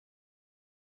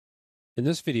In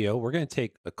this video, we're going to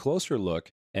take a closer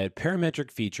look at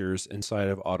parametric features inside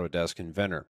of Autodesk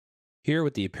Inventor. Here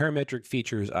with the parametric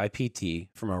features IPT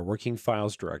from our working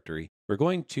files directory, we're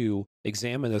going to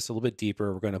examine this a little bit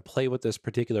deeper. We're going to play with this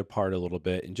particular part a little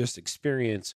bit and just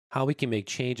experience how we can make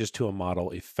changes to a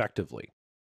model effectively.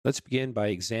 Let's begin by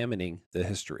examining the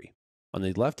history. On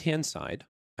the left-hand side,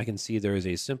 I can see there is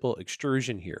a simple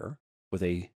extrusion here with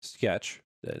a sketch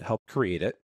that helped create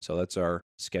it. So that's our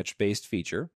sketch-based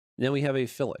feature. And then we have a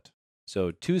fillet.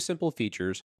 So two simple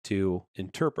features to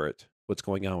interpret what's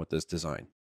going on with this design.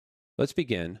 Let's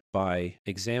begin by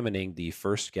examining the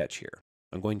first sketch here.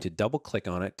 I'm going to double click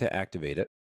on it to activate it.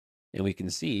 And we can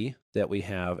see that we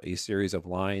have a series of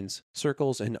lines,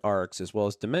 circles, and arcs, as well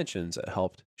as dimensions that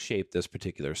helped shape this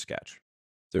particular sketch.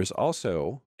 There's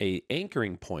also an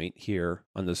anchoring point here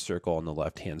on the circle on the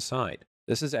left-hand side.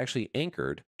 This is actually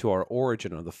anchored to our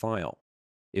origin of the file.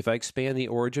 If I expand the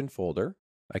origin folder,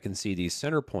 I can see the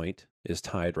center point is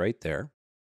tied right there.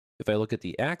 If I look at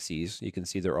the axes, you can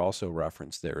see they're also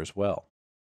referenced there as well.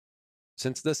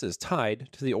 Since this is tied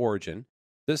to the origin,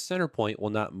 this center point will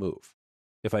not move.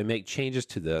 If I make changes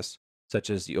to this, such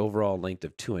as the overall length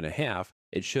of 2.5,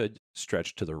 it should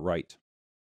stretch to the right.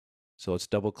 So let's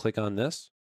double click on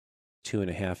this,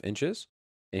 2.5 inches,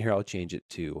 and here I'll change it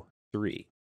to 3.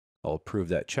 I'll approve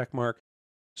that check mark.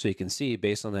 So you can see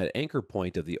based on that anchor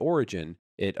point of the origin,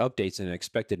 it updates in an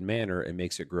expected manner and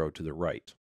makes it grow to the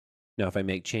right. Now, if I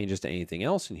make changes to anything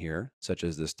else in here, such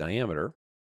as this diameter,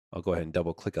 I'll go ahead and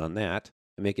double click on that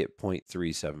and make it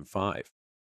 0.375.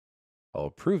 I'll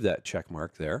approve that check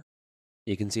mark there.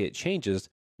 You can see it changes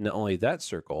not only that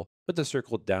circle, but the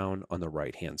circle down on the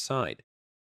right-hand side.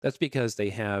 That's because they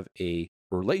have a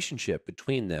relationship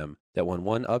between them that when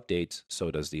one updates,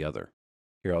 so does the other.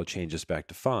 Here I'll change this back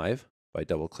to 5 by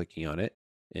double clicking on it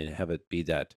and have it be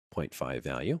that 0.5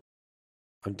 value.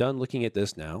 I'm done looking at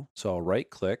this now, so I'll right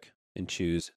click and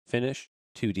choose Finish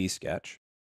 2D Sketch.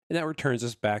 And that returns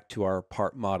us back to our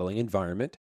part modeling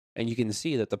environment. And you can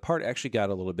see that the part actually got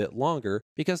a little bit longer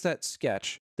because that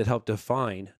sketch that helped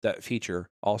define that feature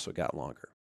also got longer.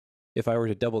 If I were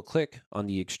to double click on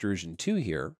the extrusion 2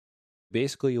 here,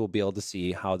 basically you'll be able to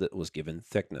see how that was given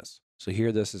thickness. So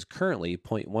here this is currently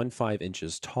 0.15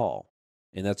 inches tall,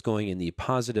 and that's going in the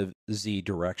positive Z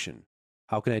direction.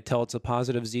 How can I tell it's a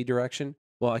positive Z direction?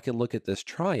 Well, I can look at this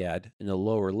triad in the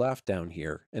lower left down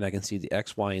here, and I can see the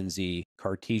X, Y, and Z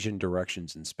Cartesian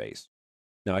directions in space.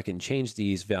 Now I can change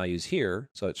these values here,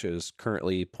 such as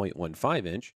currently 0.15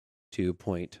 inch to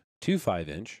 0.25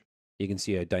 inch. You can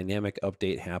see a dynamic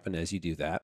update happen as you do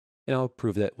that, and I'll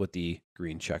prove that with the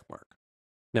green check mark.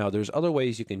 Now there's other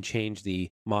ways you can change the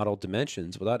model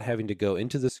dimensions without having to go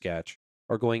into the sketch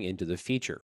or going into the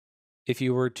feature. If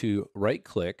you were to right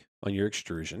click on your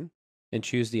extrusion and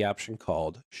choose the option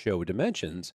called Show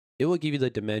Dimensions, it will give you the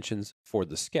dimensions for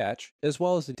the sketch as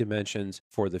well as the dimensions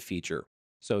for the feature.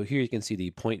 So here you can see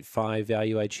the 0.5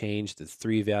 value I changed, the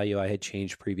 3 value I had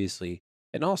changed previously,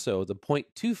 and also the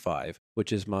 0.25,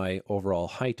 which is my overall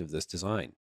height of this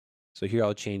design. So here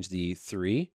I'll change the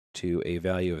 3 to a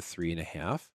value of 3.5.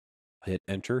 I'll hit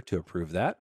enter to approve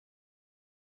that.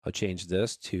 I'll change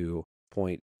this to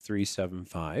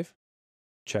 0.375.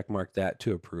 Check mark that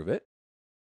to approve it.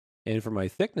 And for my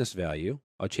thickness value,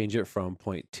 I'll change it from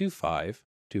 0.25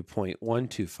 to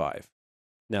 0.125.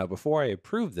 Now, before I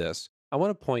approve this, I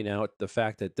want to point out the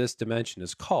fact that this dimension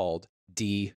is called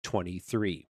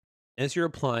D23. As you're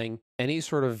applying any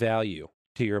sort of value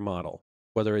to your model,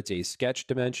 whether it's a sketch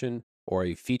dimension or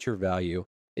a feature value,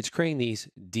 it's creating these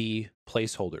D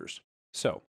placeholders.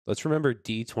 So let's remember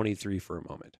D23 for a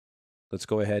moment. Let's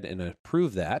go ahead and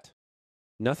approve that.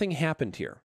 Nothing happened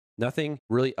here. Nothing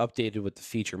really updated with the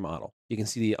feature model. You can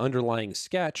see the underlying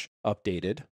sketch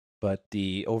updated, but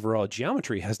the overall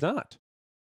geometry has not.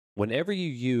 Whenever you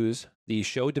use the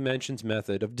show dimensions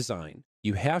method of design,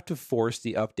 you have to force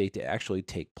the update to actually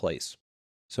take place.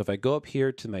 So if I go up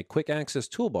here to my quick access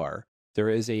toolbar, there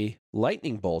is a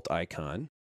lightning bolt icon.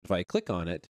 If I click on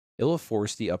it, it will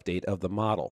force the update of the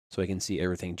model so I can see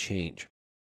everything change.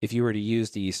 If you were to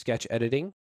use the sketch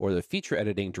editing or the feature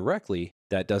editing directly,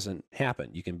 that doesn't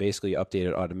happen. You can basically update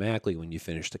it automatically when you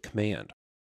finish the command.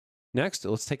 Next,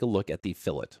 let's take a look at the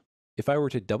fillet. If I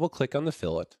were to double click on the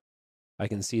fillet, I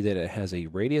can see that it has a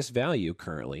radius value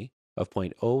currently of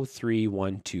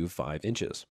 0.03125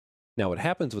 inches. Now what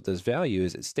happens with this value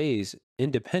is it stays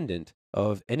independent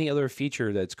of any other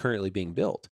feature that's currently being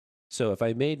built. So if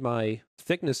I made my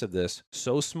thickness of this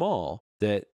so small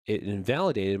that it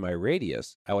invalidated my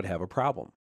radius, I would have a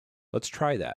problem. Let's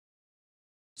try that.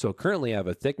 So currently I have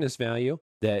a thickness value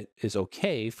that is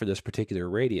okay for this particular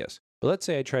radius. But let's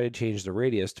say I try to change the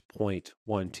radius to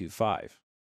 0.125.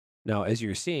 Now, as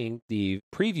you're seeing, the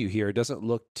preview here doesn't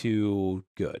look too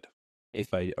good.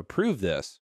 If I approve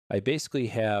this, I basically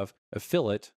have a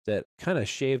fillet that kind of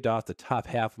shaved off the top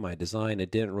half of my design.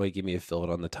 It didn't really give me a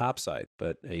fillet on the top side,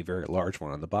 but a very large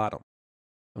one on the bottom.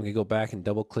 I'm going to go back and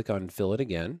double click on fillet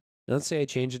again. And let's say I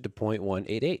change it to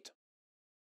 0.188.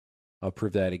 I'll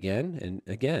approve that again. And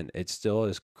again, it still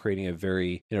is creating a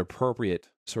very inappropriate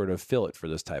sort of fillet for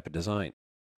this type of design.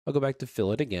 I'll go back to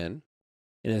fillet again.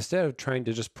 And instead of trying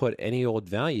to just put any old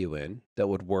value in that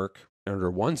would work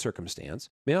under one circumstance,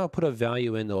 maybe I'll put a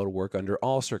value in that would work under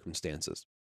all circumstances.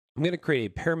 I'm going to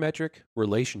create a parametric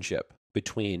relationship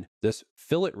between this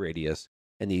fillet radius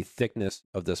and the thickness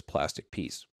of this plastic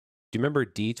piece. Do you remember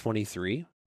D23?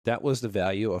 That was the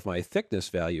value of my thickness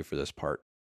value for this part.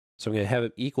 So I'm going to have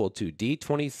it equal to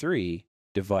D23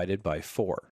 divided by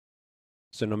 4.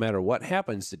 So no matter what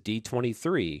happens to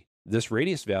D23, this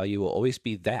radius value will always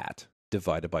be that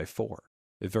divided by 4.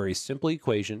 A very simple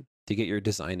equation to get your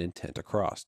design intent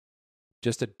across.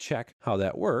 Just to check how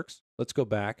that works, let's go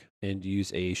back and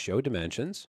use a show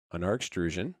dimensions on our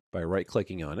extrusion by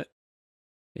right-clicking on it.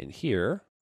 And here,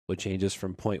 we'll change this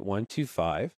from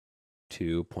 0.125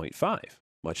 to 0.5,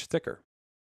 much thicker.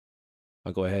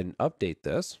 I'll go ahead and update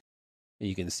this. And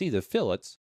you can see the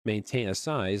fillets maintain a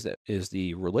size that is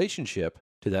the relationship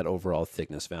to that overall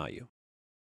thickness value.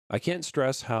 I can't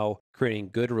stress how creating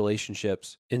good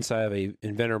relationships inside of an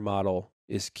Inventor model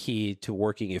is key to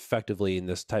working effectively in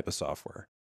this type of software.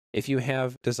 If you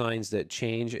have designs that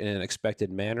change in an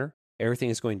expected manner, everything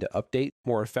is going to update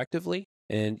more effectively,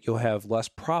 and you'll have less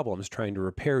problems trying to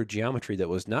repair geometry that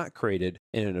was not created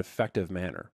in an effective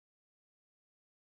manner.